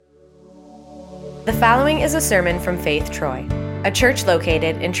The following is a sermon from Faith Troy, a church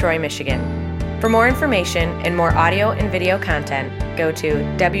located in Troy, Michigan. For more information and more audio and video content, go to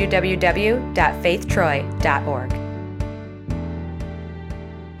www.faithtroy.org.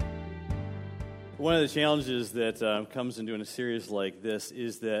 One of the challenges that comes in doing a series like this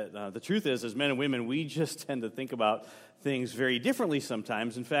is that the truth is, as men and women, we just tend to think about things very differently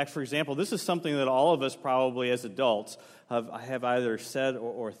sometimes. In fact, for example, this is something that all of us probably as adults have either said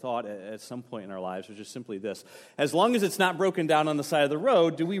or thought at some point in our lives, which is simply this. As long as it's not broken down on the side of the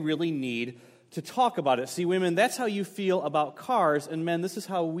road, do we really need to talk about it? See, women, that's how you feel about cars, and men, this is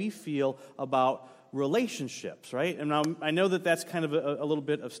how we feel about relationships, right? And now, I know that that's kind of a little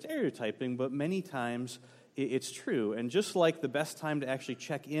bit of stereotyping, but many times it's true. And just like the best time to actually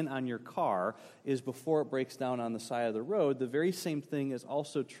check in on your car is before it breaks down on the side of the road, the very same thing is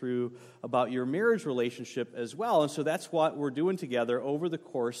also true about your marriage relationship as well. And so that's what we're doing together over the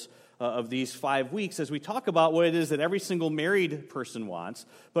course of these 5 weeks as we talk about what it is that every single married person wants,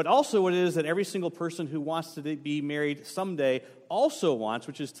 but also what it is that every single person who wants to be married someday also wants,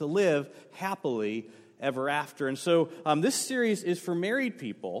 which is to live happily ever after. And so this series is for married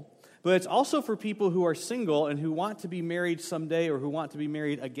people, but it's also for people who are single and who want to be married someday or who want to be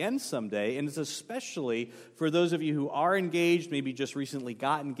married again someday. And it's especially for those of you who are engaged, maybe just recently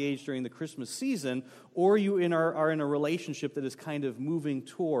got engaged during the Christmas season, or you are in a relationship that is kind of moving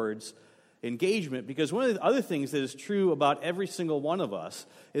towards engagement. Because one of the other things that is true about every single one of us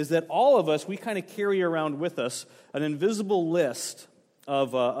is that all of us, we kind of carry around with us an invisible list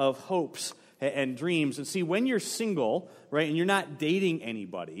of hopes and dreams. And see, when you're single, right, and you're not dating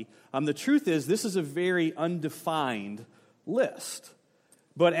anybody, the truth is this is a very undefined list.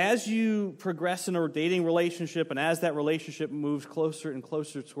 But as you progress in a dating relationship and as that relationship moves closer and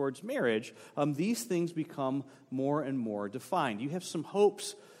closer towards marriage, these things become more and more defined. You have some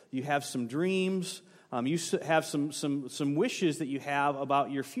hopes, you have some dreams, you have some wishes that you have about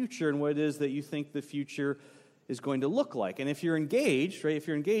your future and what it is that you think the future is going to look like. And if you're engaged, right,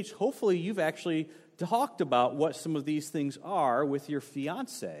 hopefully you've actually talked about what some of these things are with your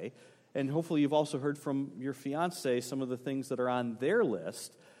fiancé, and hopefully you've also heard from your fiancé some of the things that are on their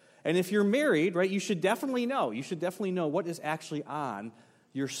list. And if you're married, right, you should definitely know what is actually on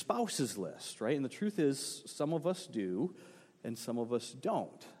your spouse's list, right? And the truth is, some of us do, and some of us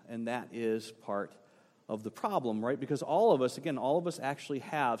don't. And that is part of the problem, right? Because all of us actually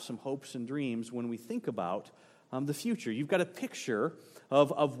have some hopes and dreams when we think about the future. You've got a picture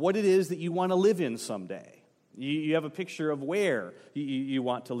of what it is that you want to live in someday. You have a picture of where you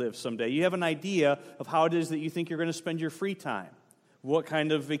want to live someday. You have an idea of how it is that you think you're going to spend your free time, what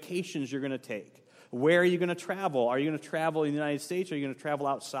kind of vacations you're going to take. Where are you going to travel? Are you going to travel in the United States? Are you going to travel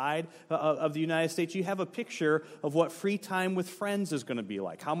outside of the United States? You have a picture of what free time with friends is going to be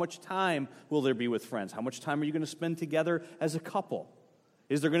like. How much time will there be with friends? How much time are you going to spend together as a couple?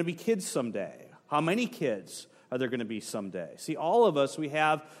 Is there going to be kids someday? How many kids are there going to be someday? See, all of us, we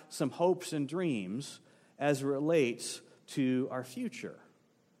have some hopes and dreams as it relates to our future.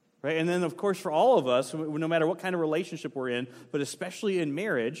 Right? And then, of course, for all of us, no matter what kind of relationship we're in, but especially in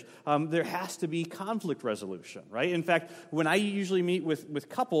marriage, there has to be conflict resolution, right? In fact, when I usually meet with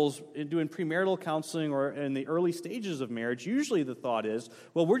couples doing premarital counseling or in the early stages of marriage, usually the thought is,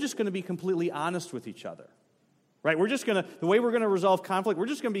 well, we're just going to be completely honest with each other, right? The way we're going to resolve conflict, we're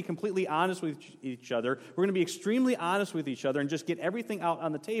just going to be completely honest with each other. We're going to be extremely honest with each other and just get everything out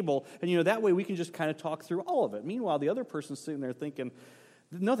on the table, and, that way we can just kind of talk through all of it. Meanwhile, the other person's sitting there thinking,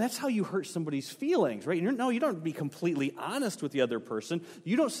 no, that's how you hurt somebody's feelings, right? No, you don't be completely honest with the other person.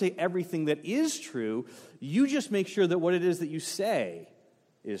 You don't say everything that is true. You just make sure that what it is that you say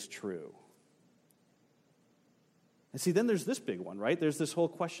is true. And see, then there's this big one, right? There's this whole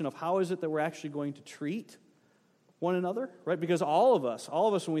question of how is it that we're actually going to treat one another, right? Because all of us,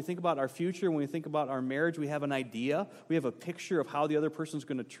 when we think about our future, when we think about our marriage, we have an idea, we have a picture of how the other person's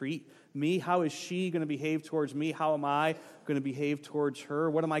going to treat me. How is she going to behave towards me? How am I going to behave towards her?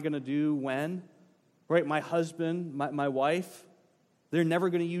 What am I going to do when? Right? My husband, my wife, they're never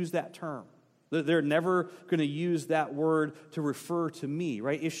going to use that term. They're never going to use that word to refer to me,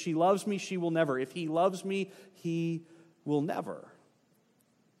 right? If she loves me, she will never. If he loves me, he will never.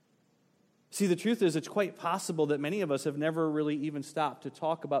 See, the truth is, it's quite possible that many of us have never really even stopped to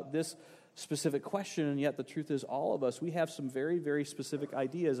talk about this specific question, and yet the truth is, all of us, we have some very, very specific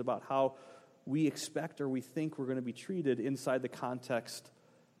ideas about how we expect or we think we're going to be treated inside the context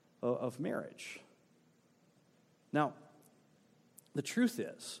of marriage. Now, the truth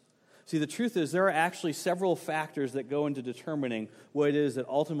is, See, the truth is there are actually several factors that go into determining what it is that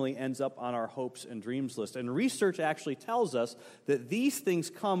ultimately ends up on our hopes and dreams list. And research actually tells us that these things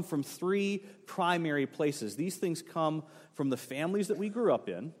come from three primary places. These things come from the families that we grew up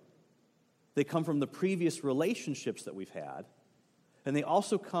in, they come from the previous relationships that we've had, and they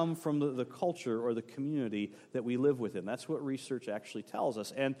also come from the culture or the community that we live within. That's what research actually tells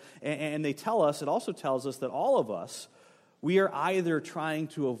us. And it also tells us that all of us, we are either trying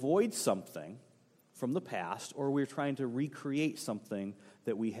to avoid something from the past or we're trying to recreate something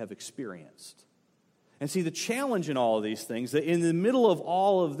that we have experienced. And see, the challenge in all of these things, that in the middle of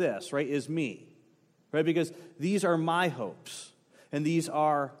all of this, right, is me, right? Because these are my hopes and these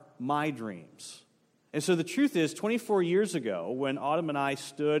are my dreams. And so the truth is, 24 years ago, when Autumn and I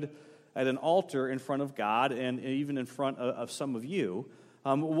stood at an altar in front of God and even in front of some of you,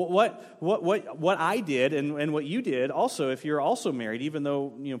 what I did and what you did also, if you're also married, even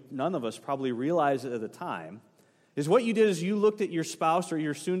though none of us probably realized it at the time, is what you did is you looked at your spouse or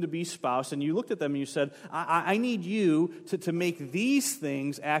your soon-to-be spouse and you looked at them and you said, I need you to make these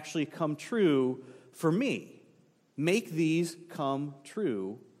things actually come true for me. Make these come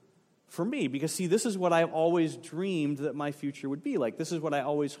true for me. Because, see, this is what I've always dreamed that my future would be like. This is what I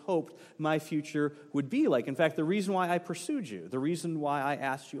always hoped my future would be like. In fact, the reason why I pursued you, the reason why I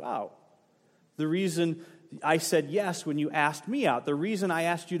asked you out, the reason I said yes when you asked me out, the reason I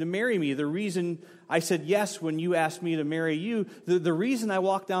asked you to marry me, the reason I said yes when you asked me to marry you, the reason I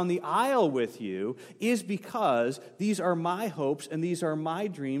walked down the aisle with you is because these are my hopes and these are my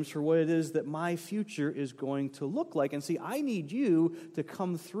dreams for what it is that my future is going to look like. And see, I need you to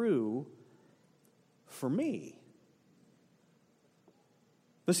come through for me.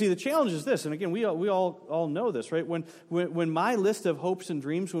 But see, the challenge is this, and again, we all know this, right? When my list of hopes and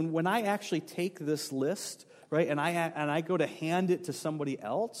dreams, when I actually take this list, right, and I go to hand it to somebody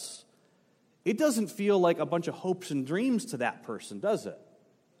else, it doesn't feel like a bunch of hopes and dreams to that person, does it?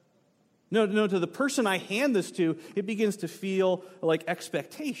 No, to the person I hand this to, it begins to feel like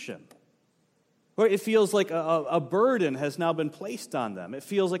expectation. Or it feels like a burden has now been placed on them. It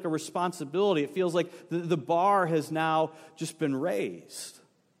feels like a responsibility. It feels like the bar has now just been raised.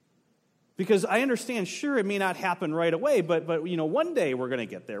 Because I understand, sure, it may not happen right away, but one day we're going to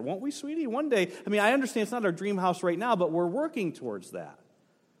get there, won't we, sweetie? One day. I mean, I understand it's not our dream house right now, but we're working towards that.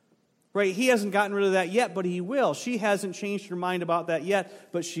 Right? He hasn't gotten rid of that yet, but he will. She hasn't changed her mind about that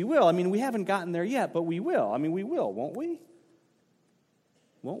yet, but she will. I mean, we haven't gotten there yet, but we will. I mean, we will, won't we?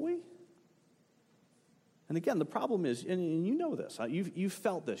 Won't we? And again, the problem is, and you know this, you've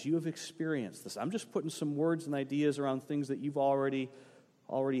felt this, you have experienced this. I'm just putting some words and ideas around things that you've already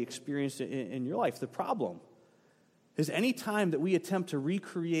experienced in your life. The problem is any time that we attempt to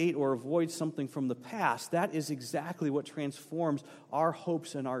recreate or avoid something from the past, that is exactly what transforms our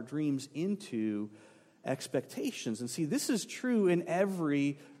hopes and our dreams into expectations. And see, this is true in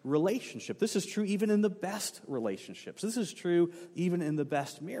every relationship. This is true even in the best relationships. This is true even in the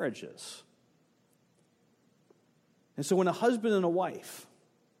best marriages. And so when a husband and a wife,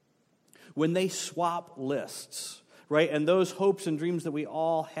 when they swap lists, right, and those hopes and dreams that we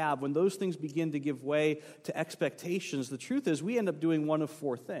all have, when those things begin to give way to expectations, the truth is we end up doing one of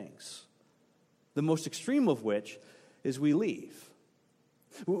four things, the most extreme of which is we leave.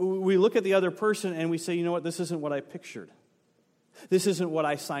 We look at the other person and we say, you know what, this isn't what I pictured. This isn't what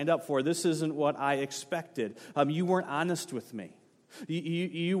I signed up for. This isn't what I expected. You weren't honest with me.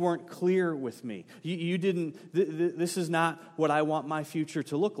 You weren't clear with me. You didn't. This is not what I want my future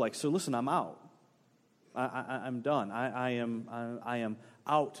to look like. So listen, I'm out. I'm done. I am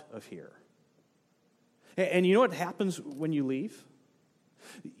out of here. And you know what happens when you leave?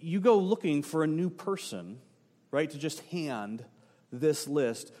 You go looking for a new person, right, to just hand this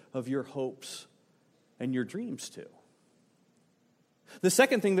list of your hopes and your dreams to. The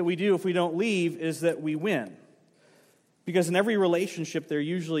second thing that we do if we don't leave is that we win. Because in every relationship, there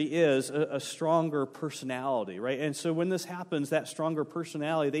usually is a stronger personality, right? And so when this happens, that stronger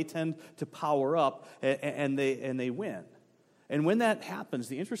personality, they tend to power up and they win. And when that happens,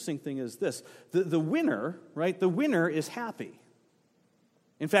 the interesting thing is this. The winner, right? The winner is happy.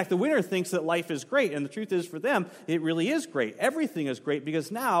 In fact, the winner thinks that life is great. And the truth is, for them, it really is great. Everything is great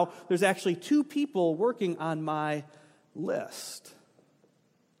because now there's actually two people working on my list.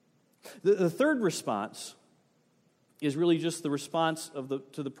 The third response is really just the response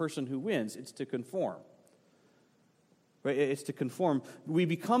to the person who wins. It's to conform. Right? It's to conform. We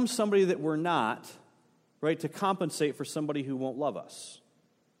become somebody that we're not, right, to compensate for somebody who won't love us.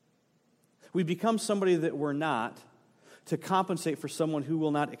 We become somebody that we're not to compensate for someone who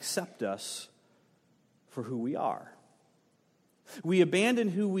will not accept us for who we are. We abandon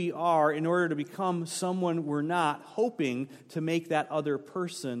who we are in order to become someone we're not, hoping to make that other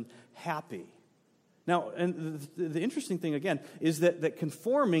person happy. Now, and the interesting thing, again, is that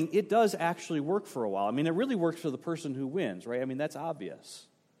conforming, it does actually work for a while. I mean, it really works for the person who wins, right? I mean, that's obvious.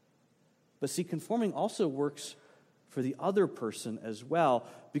 But see, conforming also works for the other person as well,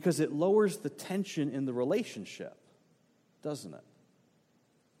 because it lowers the tension in the relationship, doesn't it?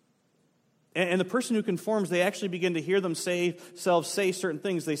 And the person who conforms, they actually begin to hear themselves say certain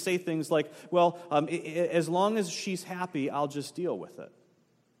things. They say things like, well, as long as she's happy, I'll just deal with it.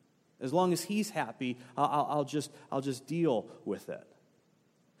 As long as he's happy, I'll just deal with it.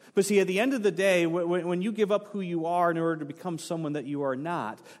 But see, at the end of the day, when you give up who you are in order to become someone that you are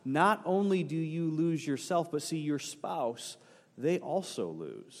not only do you lose yourself, but see, your spouse, they also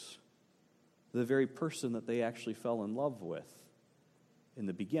lose the very person that they actually fell in love with in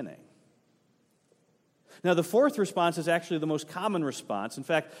the beginning. Now, the fourth response is actually the most common response. In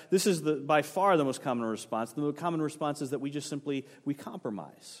fact, this is by far the most common response. The most common response is that we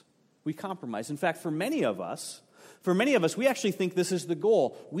compromise. We compromise. In fact, for many of us, we actually think this is the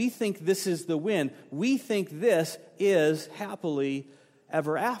goal. We think this is the win. We think this is happily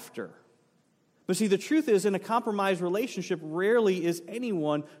ever after. But see, the truth is, in a compromised relationship, rarely is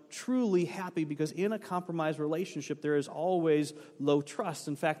anyone truly happy, because in a compromised relationship, there is always low trust.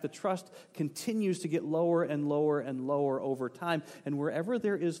 In fact, the trust continues to get lower and lower and lower over time. And wherever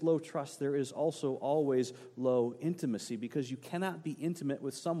there is low trust, there is also always low intimacy, because you cannot be intimate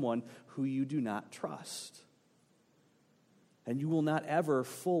with someone who you do not trust. And you will not ever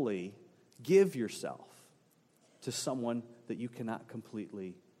fully give yourself to someone that you cannot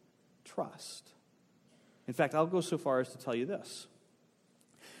completely trust. In fact, I'll go so far as to tell you this.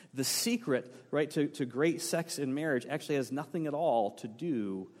 The secret, right, to great sex in marriage actually has nothing at all to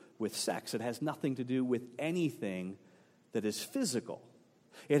do with sex. It has nothing to do with anything that is physical.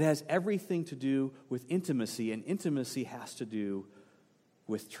 It has everything to do with intimacy, and intimacy has to do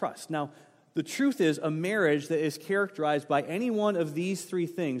with trust. Now, the truth is, a marriage that is characterized by any one of these three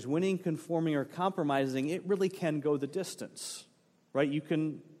things, winning, conforming, or compromising, it really can go the distance, right? You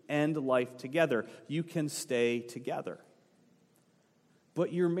can end life together. You can stay together.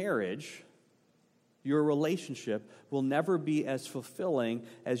 But your marriage, your relationship, will never be as fulfilling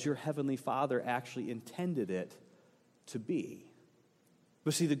as your Heavenly Father actually intended it to be.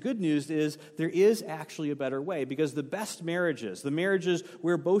 But see, the good news is there is actually a better way, because the best marriages, the marriages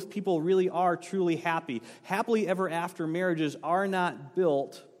where both people really are truly happy, happily ever after marriages are not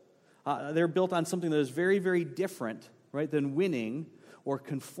built, they're built on something that is very, very different, right, than winning or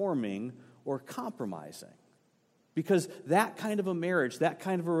conforming or compromising. Because that kind of a marriage, that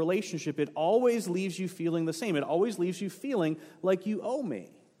kind of a relationship, it always leaves you feeling the same. It always leaves you feeling like you owe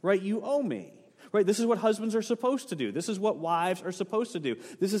me, right? You owe me. Right? This is what husbands are supposed to do. This is what wives are supposed to do.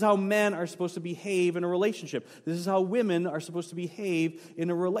 This is how men are supposed to behave in a relationship. This is how women are supposed to behave in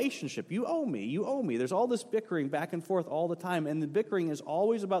a relationship. You owe me. You owe me. There's all this bickering back and forth all the time, and the bickering is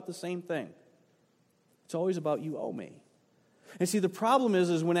always about the same thing. It's always about you owe me. And see, the problem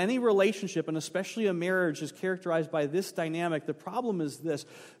is when any relationship, and especially a marriage, is characterized by this dynamic, the problem is this: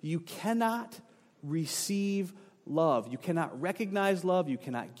 you cannot receive love. You cannot recognize love, you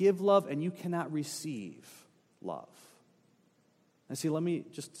cannot give love, and you cannot receive love. And see, let me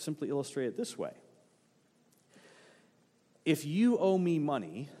just simply illustrate it this way. If you owe me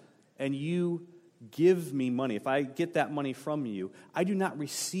money and you give me money, if I get that money from you, I do not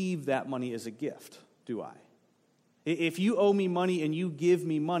receive that money as a gift, do I? If you owe me money and you give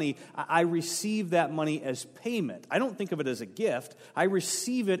me money, I receive that money as payment. I don't think of it as a gift. I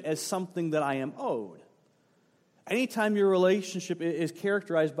receive it as something that I am owed. Anytime your relationship is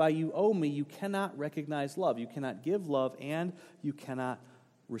characterized by you owe me, you cannot recognize love. You cannot give love, and you cannot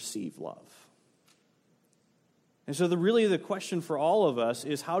receive love. And so the question for all of us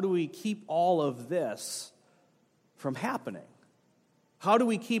is, how do we keep all of this from happening? How do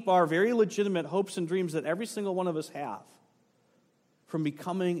we keep our very legitimate hopes and dreams that every single one of us have from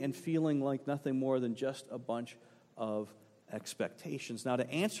becoming and feeling like nothing more than just a bunch of expectations? Now, to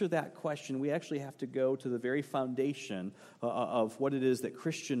answer that question, we actually have to go to the very foundation of what it is that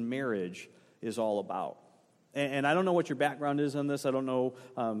Christian marriage is all about. And I don't know what your background is on this. I don't know,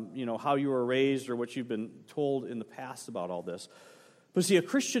 how you were raised or what you've been told in the past about all this. But see, a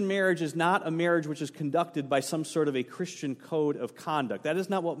Christian marriage is not a marriage which is conducted by some sort of a Christian code of conduct. That is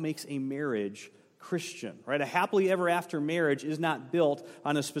not what makes a marriage Christian, right? A happily ever after marriage is not built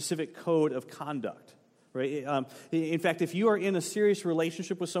on a specific code of conduct. Right? In fact, if you are in a serious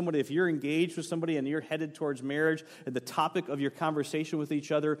relationship with somebody, if you're engaged with somebody and you're headed towards marriage, and the topic of your conversation with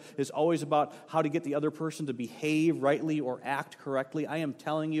each other is always about how to get the other person to behave rightly or act correctly, I am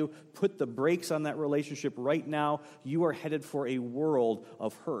telling you, put the brakes on that relationship right now. You are headed for a world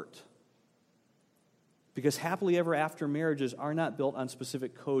of hurt. Because happily ever after marriages are not built on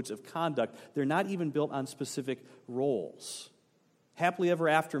specific codes of conduct. They're not even built on specific roles. Happily ever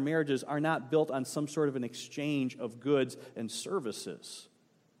after marriages are not built on some sort of an exchange of goods and services.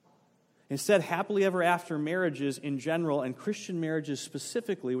 Instead, happily ever after marriages in general, and Christian marriages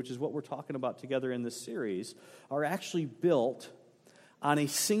specifically, which is what we're talking about together in this series, are actually built on a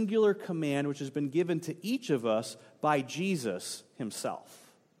singular command which has been given to each of us by Jesus himself.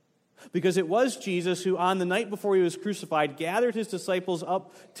 Because it was Jesus who, on the night before he was crucified, gathered his disciples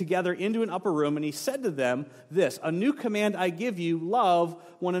up together into an upper room, and he said to them this, "A new command I give you, love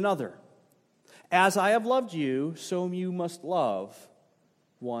one another. As I have loved you, so you must love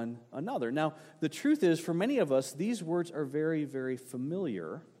one another." Now, the truth is, for many of us, these words are very, very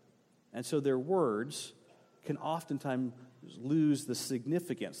familiar, and so their words can oftentimes lose the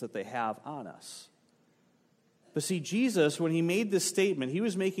significance that they have on us. But see, Jesus, when he made this statement, he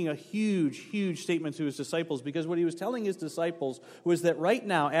was making a huge, huge statement to his disciples, because what he was telling his disciples was that right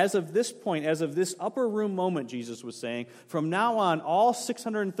now, as of this point, as of this upper room moment, Jesus was saying, from now on, all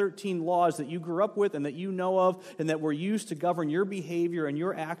 613 laws that you grew up with and that you know of and that were used to govern your behavior and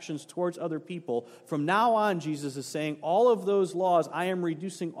your actions towards other people, from now on, Jesus is saying, all of those laws, I am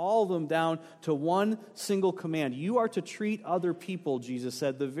reducing all of them down to one single command. You are to treat other people, Jesus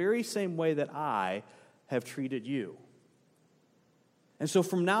said, the very same way that I have treated you. And so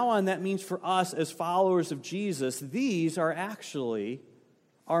from now on, that means for us as followers of Jesus, these are actually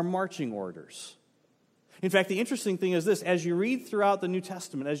our marching orders. In fact, the interesting thing is this: as you read throughout the New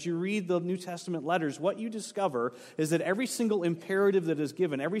Testament, as you read the New Testament letters, what you discover is that every single imperative that is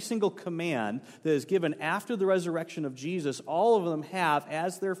given, every single command that is given after the resurrection of Jesus, all of them have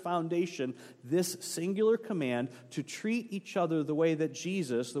as their foundation this singular command to treat each other the way that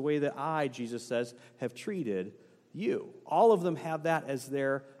Jesus, the way that I, Jesus says, have treated you. All of them have that as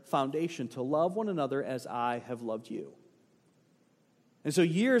their foundation, to love one another as I have loved you. And so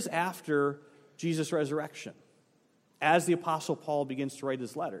years after Jesus' resurrection, as the Apostle Paul begins to write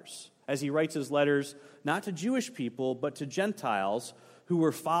his letters, as he writes his letters not to Jewish people, but to Gentiles who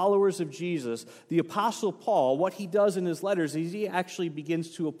were followers of Jesus, the Apostle Paul, what he does in his letters is he actually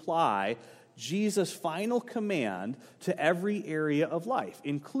begins to apply Jesus' final command to every area of life,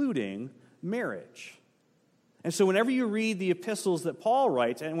 including marriage. And so whenever you read the epistles that Paul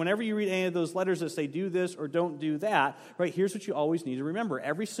writes, and whenever you read any of those letters that say do this or don't do that, right, here's what you always need to remember.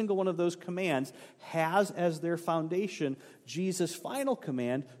 Every single one of those commands has as their foundation Jesus' final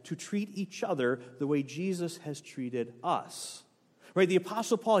command to treat each other the way Jesus has treated us. Right, the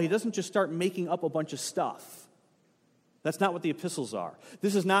Apostle Paul, he doesn't just start making up a bunch of stuff. That's not what the epistles are.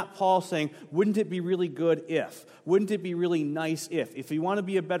 This is not Paul saying, wouldn't it be really good if? Wouldn't it be really nice if? If you want to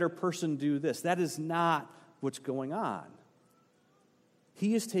be a better person, do this. That is not what's going on.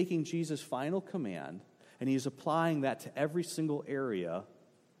 He is taking Jesus' final command and he is applying that to every single area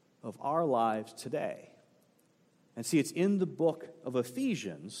of our lives today. And see, it's in the book of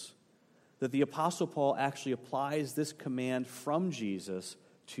Ephesians that the Apostle Paul actually applies this command from Jesus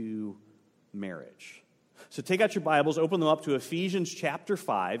to marriage. So take out your Bibles, open them up to Ephesians chapter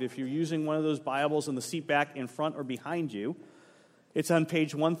 5. If you're using one of those Bibles in the seat back in front or behind you, it's on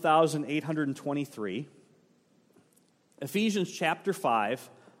page 1823. Ephesians chapter 5,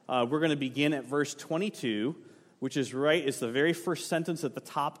 we're going to begin at verse 22, which is right, it's the very first sentence at the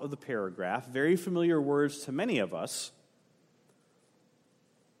top of the paragraph. Very familiar words to many of us.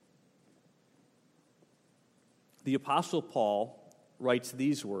 The Apostle Paul writes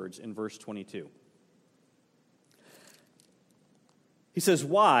these words in verse 22. He says,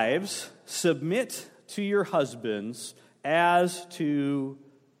 "Wives, submit to your husbands as to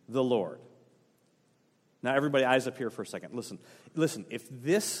the Lord." Now, everybody, eyes up here for a second. Listen, if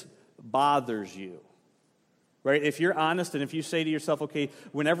this bothers you, right, if you're honest and if you say to yourself, okay,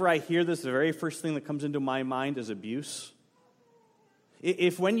 whenever I hear this, the very first thing that comes into my mind is abuse.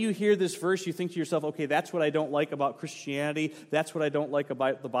 If when you hear this verse, you think to yourself, okay, that's what I don't like about Christianity, that's what I don't like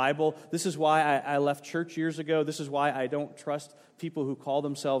about the Bible, this is why I left church years ago, this is why I don't trust people who call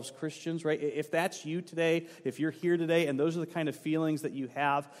themselves Christians, right? If that's you today, if you're here today, and those are the kind of feelings that you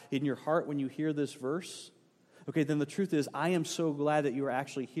have in your heart when you hear this verse, okay, then the truth is I am so glad that you are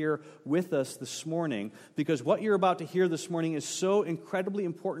actually here with us this morning, because what you're about to hear this morning is so incredibly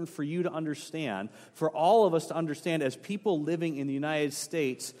important for you to understand, for all of us to understand as people living in the United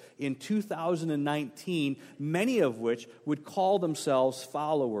States in 2019, many of which would call themselves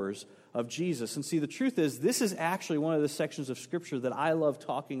followers of Jesus. And see, the truth is, this is actually one of the sections of Scripture that I love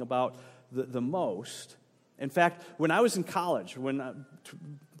talking about the most. In fact, when I was in college,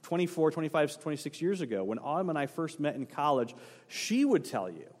 24, 25, 26 years ago, when Autumn and I first met in college, she would tell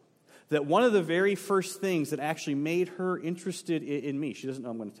you that one of the very first things that actually made her interested in me, she doesn't know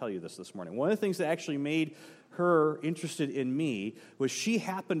I'm going to tell you this morning, one of the things that actually made her interested in me was she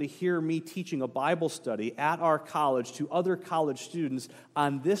happened to hear me teaching a Bible study at our college to other college students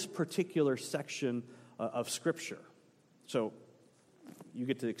on this particular section of Scripture. So you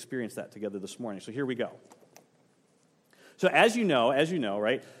get to experience that together this morning. So here we go. So as you know,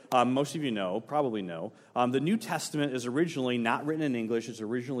 right, most of you know, probably know, the New Testament is originally not written in English. It's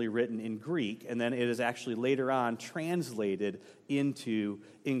originally written in Greek, and then it is actually later on translated into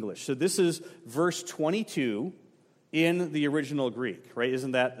English. So this is verse 22 in the original Greek, right?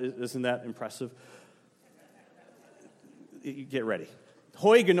 Isn't that impressive? Get ready.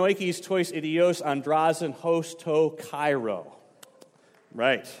 Hoi genoikis tois idios andrazen hos to kairo.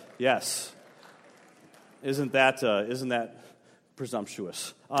 Right, yes. Isn't that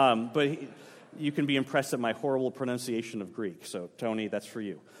presumptuous? But you can be impressed at my horrible pronunciation of Greek. So, Tony, that's for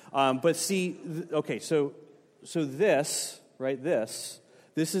you. But see, okay, so this, right, this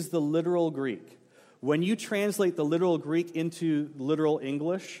is the literal Greek. When you translate the literal Greek into literal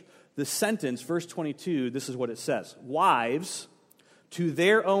English, the sentence, verse 22, this is what it says. Wives, to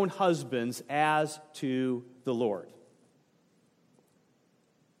their own husbands as to the Lord.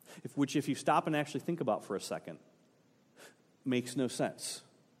 Which, if you stop and actually think about for a second, makes no sense.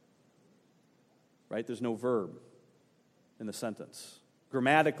 Right? There's no verb in the sentence.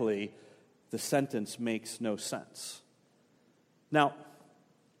 Grammatically, the sentence makes no sense. Now,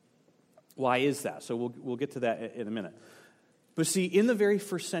 why is that? So we'll get to that in a minute. But see, in the very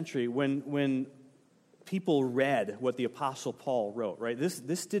first century, when people read what the Apostle Paul wrote, right,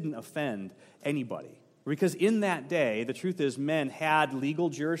 this didn't offend anybody. Because in that day, the truth is, men had legal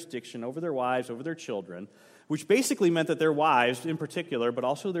jurisdiction over their wives, over their children, which basically meant that their wives in particular, but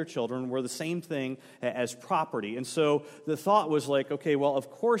also their children, were the same thing as property. And so the thought was like, okay, well, of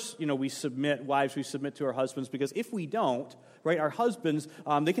course, we submit to our husbands, because if we don't, right, our husbands,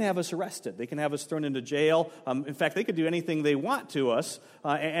 they can have us arrested. They can have us thrown into jail. In fact, they could do anything they want to us,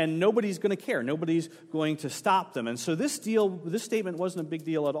 and nobody's going to care. Nobody's going to stop them. And so this statement wasn't a big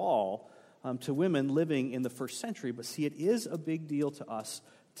deal at all to women living in the first century, but see, it is a big deal to us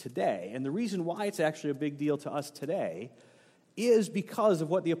today. And the reason why it's actually a big deal to us today is because of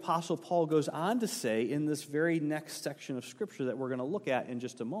what the Apostle Paul goes on to say in this very next section of Scripture that we're going to look at in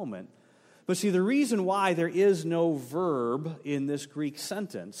just a moment. But see, the reason why there is no verb in this Greek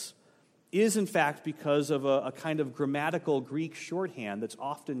sentence is, in fact, because of a kind of grammatical Greek shorthand that's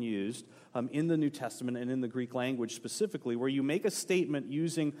often used in the New Testament and in the Greek language specifically, where you make a statement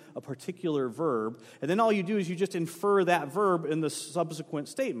using a particular verb, and then all you do is you just infer that verb in the subsequent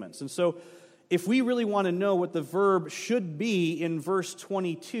statements. And so if we really want to know what the verb should be in verse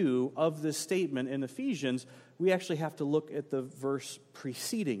 22 of this statement in Ephesians, we actually have to look at the verse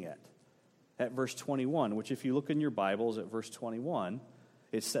preceding it, at verse 21, which if you look in your Bibles at verse 21,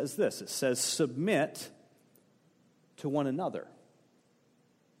 it says this. It says, submit to one another.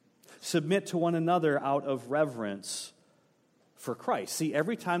 Submit to one another out of reverence for Christ. See,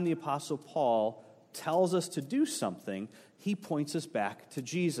 every time the Apostle Paul tells us to do something, he points us back to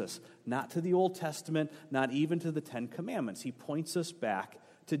Jesus. Not to the Old Testament, not even to the Ten Commandments. He points us back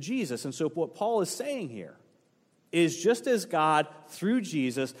to Jesus. And so what Paul is saying here is just as God, through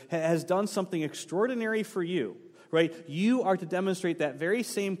Jesus, has done something extraordinary for you, right? You are to demonstrate that very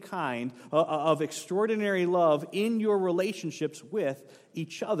same kind of extraordinary love in your relationships with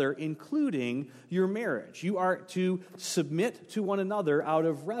each other, including your marriage. You are to submit to one another out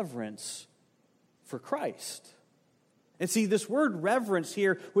of reverence for Christ. And see, this word reverence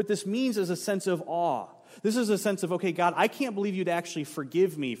here, what this means is a sense of awe. This is a sense of, okay, God, I can't believe you'd actually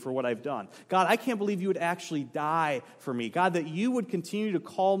forgive me for what I've done. God, I can't believe you would actually die for me. God, that you would continue to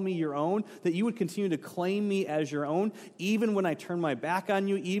call me your own, that you would continue to claim me as your own, even when I turn my back on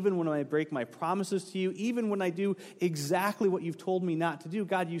you, even when I break my promises to you, even when I do exactly what you've told me not to do.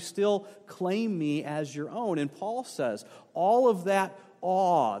 God, you still claim me as your own. And Paul says, all of that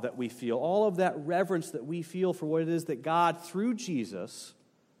awe that we feel, all of that reverence that we feel for what it is that God, through Jesus,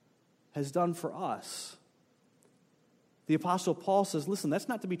 has done for us, The Apostle Paul says, listen, that's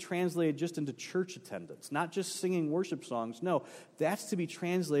not to be translated just into church attendance, not just singing worship songs. No, that's to be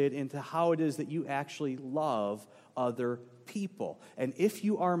translated into how it is that you actually love other people. And if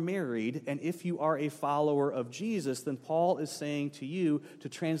you are married and if you are a follower of Jesus, then Paul is saying to you to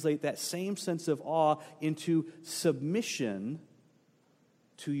translate that same sense of awe into submission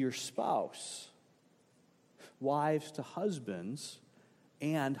to your spouse. Wives to husbands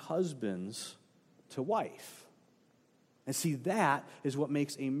and husbands to wife. And see, that is what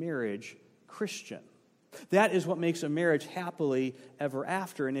makes a marriage Christian. That is what makes a marriage happily ever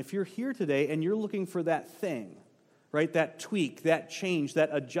after. And if you're here today and you're looking for that thing, right, that tweak, that change, that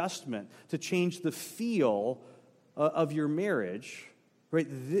adjustment to change the feel of your marriage, right,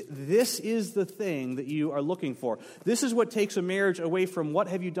 this is the thing that you are looking for. This is what takes a marriage away from what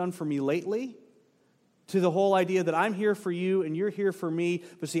have you done for me lately to the whole idea that I'm here for you and you're here for me.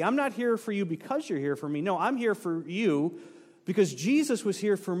 But see, I'm not here for you because you're here for me. No, I'm here for you because Jesus was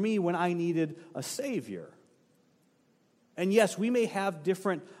here for me when I needed a Savior. And yes, we may have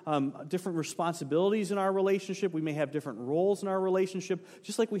different responsibilities in our relationship. We may have different roles in our relationship,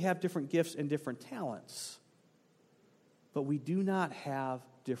 just like we have different gifts and different talents. But we do not have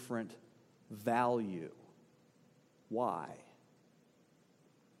different value. Why?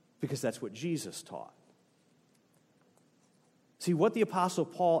 Because that's what Jesus taught. See, what the Apostle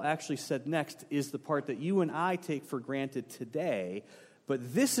Paul actually said next is the part that you and I take for granted today,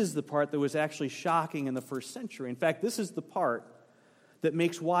 but this is the part that was actually shocking in the first century. In fact, this is the part that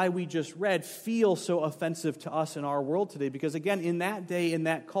makes why we just read feel so offensive to us in our world today, because again, in that day, in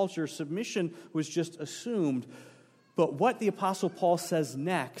that culture, submission was just assumed. But what the Apostle Paul says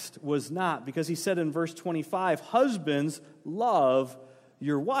next was not, because he said in verse 25, husbands, love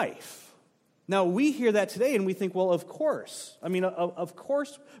your wife. Now, we hear that today and we think, well, of course. I mean, of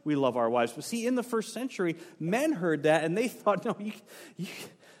course we love our wives. But see, in the first century, men heard that and they thought, no,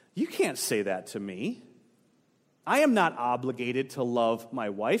 you can't say that to me. I am not obligated to love my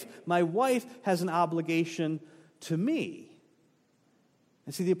wife. My wife has an obligation to me.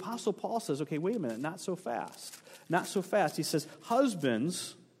 And see, the Apostle Paul says, okay, wait a minute, not so fast. Not so fast. He says,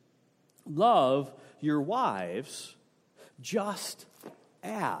 husbands, love your wives just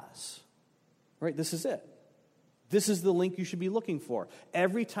as. Right, this is it. This is the link you should be looking for.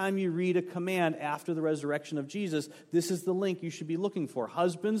 Every time you read a command after the resurrection of Jesus, this is the link you should be looking for.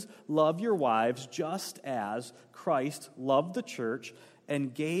 Husbands, love your wives just as Christ loved the church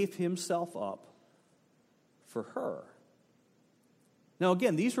and gave himself up for her. Now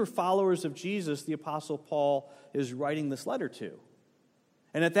again, these were followers of Jesus the Apostle Paul is writing this letter to.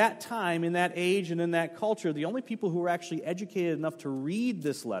 And at that time, in that age and in that culture, the only people who were actually educated enough to read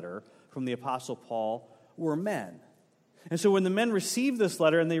this letter from the Apostle Paul were men. And so when the men received this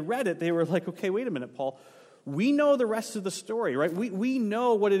letter and they read it, they were like, okay, wait a minute, Paul. We know the rest of the story, right? We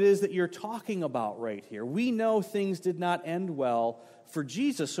know what it is that you're talking about right here. We know things did not end well for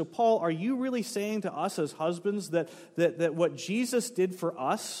Jesus. So Paul, are you really saying to us as husbands that what Jesus did for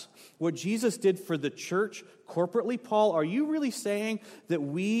us, what Jesus did for the church corporately, Paul, are you really saying that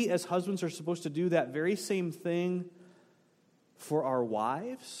we as husbands are supposed to do that very same thing for our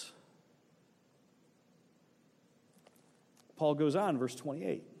wives? Paul goes on, verse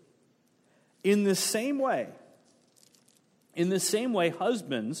 28. In the same way,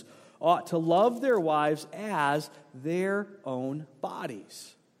 husbands ought to love their wives as their own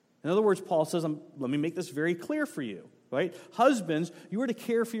bodies. In other words, Paul says, let me make this very clear for you, right? Husbands, you are to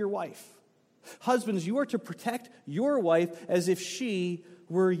care for your wife. Husbands, you are to protect your wife as if she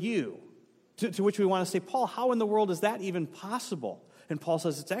were you. To which we want to say, Paul, how in the world is that even possible? And Paul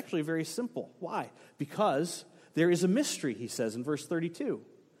says it's actually very simple. Why? Because there is a mystery, he says in verse 32.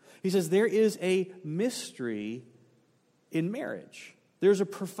 He says there is a mystery in marriage. There's a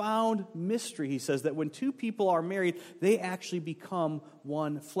profound mystery, he says, that when two people are married, they actually become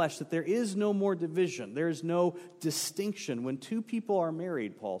one flesh, that there is no more division. There is no distinction. When two people are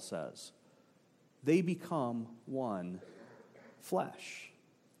married, Paul says, they become one flesh.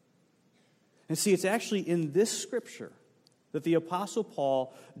 And see, it's actually in this scripture that the Apostle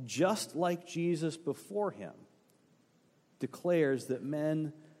Paul, just like Jesus before him, declares that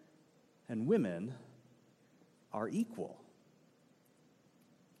men and women are equal.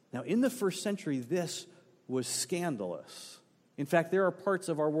 Now, in the first century, this was scandalous. In fact, there are parts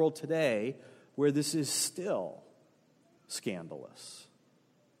of our world today where this is still scandalous.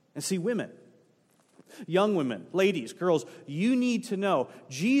 And see, women, young women, ladies, girls, you need to know,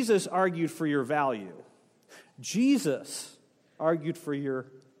 Jesus argued for your value. Jesus argued for your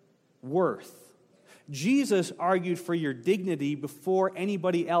worth. Jesus argued for your dignity before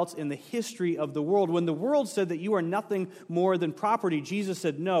anybody else in the history of the world. When the world said that you are nothing more than property, Jesus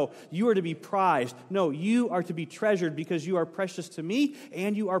said, no, you are to be prized. No, you are to be treasured because you are precious to me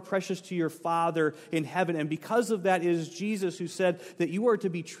and you are precious to your Father in heaven. And because of that, it is Jesus who said that you are to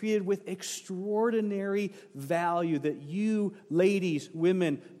be treated with extraordinary value, that you, ladies,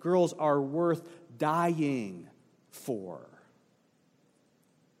 women, girls, are worth dying for.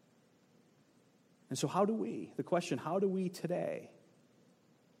 And so how do we today?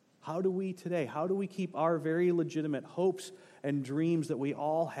 How do we keep our very legitimate hopes and dreams that we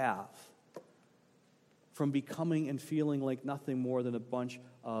all have from becoming and feeling like nothing more than a bunch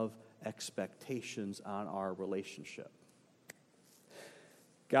of expectations on our relationship?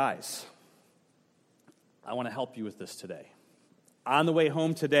 Guys, I want to help you with this today. On the way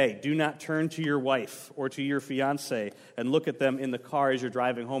home today, do not turn to your wife or to your fiance and look at them in the car as you're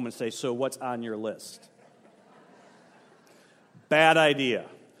driving home and say, so what's on your list? Bad idea.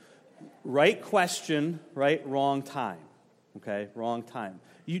 Right question, right, wrong time. Okay, wrong time.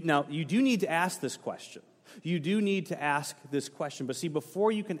 You do need to ask this question. You do need to ask this question. But see,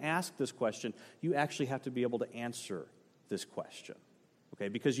 before you can ask this question, you actually have to be able to answer this question. Okay,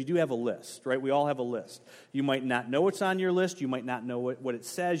 because you do have a list, right? We all have a list. You might not know what's on your list. You might not know what it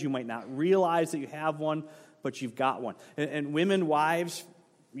says. You might not realize that you have one, but you've got one. And women, wives,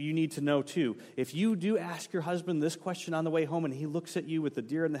 you need to know too. If you do ask your husband this question on the way home and he looks at you with the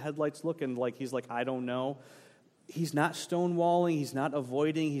deer in the headlights look and he's like, I don't know. He's not stonewalling. He's not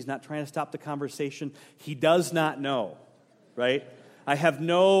avoiding. He's not trying to stop the conversation. He does not know, right? I have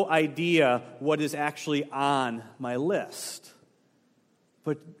no idea what is actually on my list.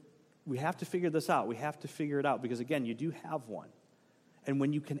 But we have to figure this out. We have to figure it out because, again, you do have one. And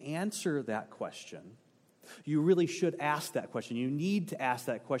when you can answer that question, you really should ask that question. You need to ask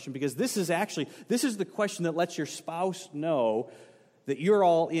that question because this is the question that lets your spouse know that you're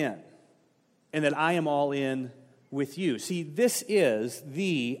all in and that I am all in with you. See, this is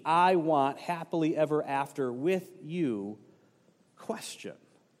the I want happily ever after with you question.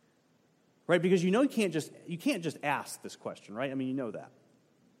 Right? Because you can't just ask this question, right? I mean, you know that.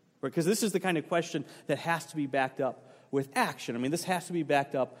 Because this is the kind of question that has to be backed up with action. I mean, this has to be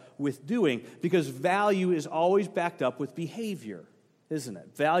backed up with doing, because value is always backed up with behavior, isn't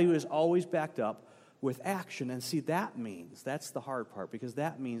it? Value is always backed up with action. And see, that's the hard part, because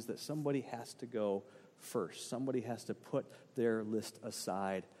that means that somebody has to go first. Somebody has to put their list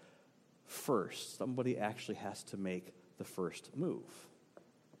aside first. Somebody actually has to make the first move.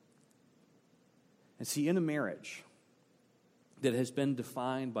 And see, in a marriage that has been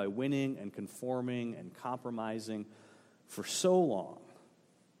defined by winning and conforming and compromising for so long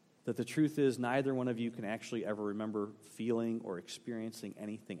that the truth is neither one of you can actually ever remember feeling or experiencing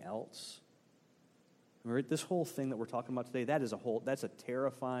anything else. Right? This whole thing that we're talking about today, that's a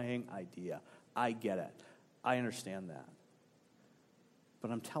terrifying idea. I get it. I understand that. But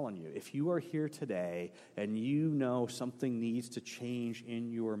I'm telling you, if you are here today and you know something needs to change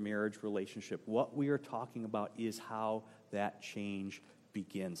in your marriage relationship, what we are talking about is how that change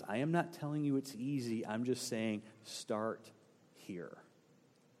begins. I am not telling you it's easy. I'm just saying start here.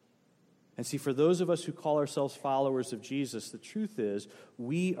 And see, for those of us who call ourselves followers of Jesus, the truth is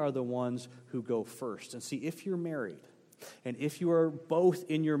we are the ones who go first. And see, if you're married, and if you are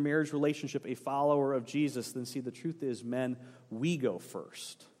both in your marriage relationship a follower of Jesus, then see, the truth is, men, we go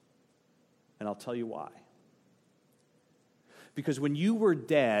first. And I'll tell you why. Because when you were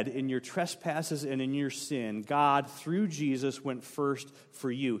dead in your trespasses and in your sin, God, through Jesus, went first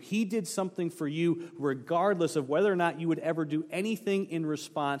for you. He did something for you regardless of whether or not you would ever do anything in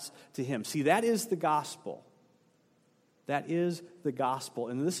response to him. See, that is the gospel. That is the gospel.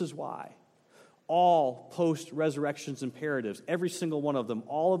 And this is why. All post-resurrections imperatives, every single one of them,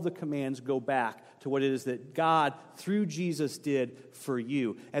 all of the commands go back to what it is that God, through Jesus, did for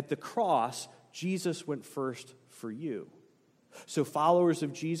you. At the cross, Jesus went first for you. So followers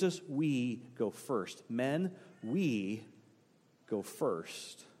of Jesus, we go first. Men, we go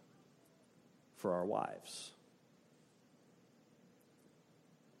first for our wives.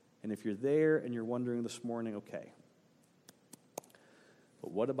 And if you're there and you're wondering this morning, okay,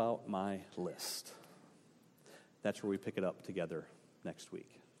 but what about my list? That's where we pick it up together next week.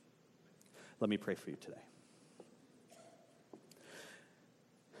 Let me pray for you today.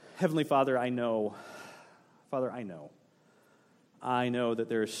 Heavenly Father, I know that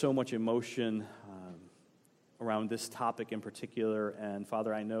there is so much emotion around this topic in particular, and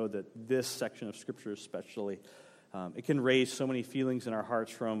Father, I know that this section of Scripture especially, it can raise so many feelings in our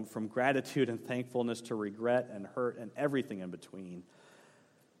hearts from gratitude and thankfulness to regret and hurt and everything in between.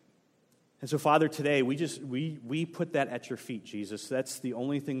 And so, Father, today we put that at your feet, Jesus. That's the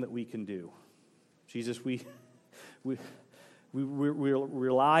only thing that we can do. Jesus, we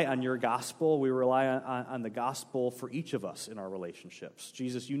rely on your gospel. We rely on the gospel for each of us in our relationships.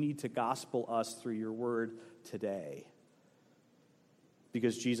 Jesus, you need to gospel us through your word today.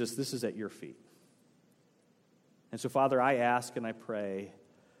 Because, Jesus, this is at your feet. And so, Father, I ask and I pray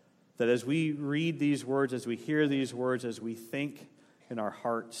that as we read these words, as we hear these words, as we think in our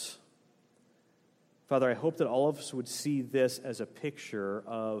hearts, Father, I hope that all of us would see this as a picture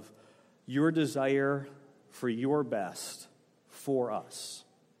of your desire for your best for us.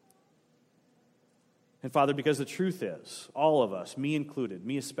 And Father, because the truth is, all of us, me included,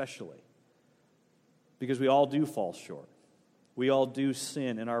 me especially, because we all do fall short. We all do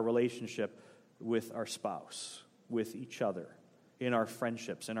sin in our relationship with our spouse, with each other, in our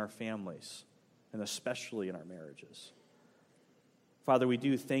friendships, in our families, and especially in our marriages. Father, we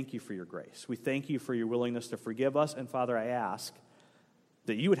do thank you for your grace. We thank you for your willingness to forgive us. And Father, I ask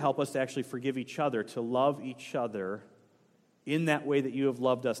that you would help us to actually forgive each other, to love each other in that way that you have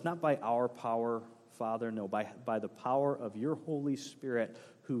loved us, not by our power, Father, no, by the power of your Holy Spirit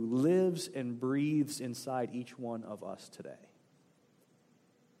who lives and breathes inside each one of us today.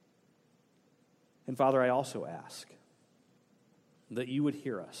 And Father, I also ask that you would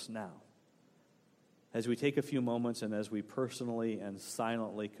hear us now as we take a few moments and as we personally and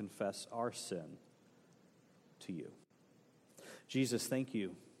silently confess our sin to you. Jesus, thank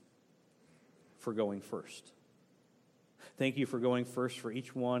you for going first. Thank you for going first for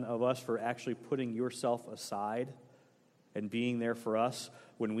each one of us, for actually putting yourself aside and being there for us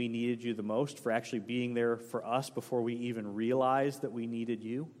when we needed you the most, for actually being there for us before we even realized that we needed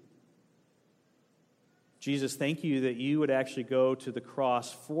you. Jesus, thank you that you would actually go to the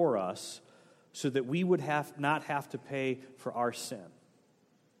cross for us so that we would not have to pay for our sin.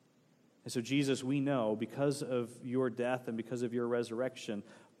 And so, Jesus, we know because of your death and because of your resurrection,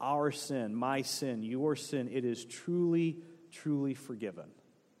 our sin, my sin, your sin, it is truly, truly forgiven.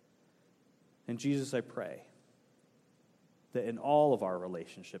 And Jesus, I pray that in all of our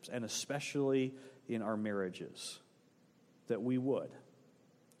relationships, and especially in our marriages, that we would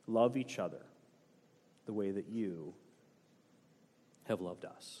love each other the way that you have loved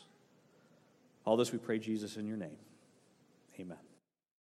us. All this we pray, Jesus, in your name. Amen.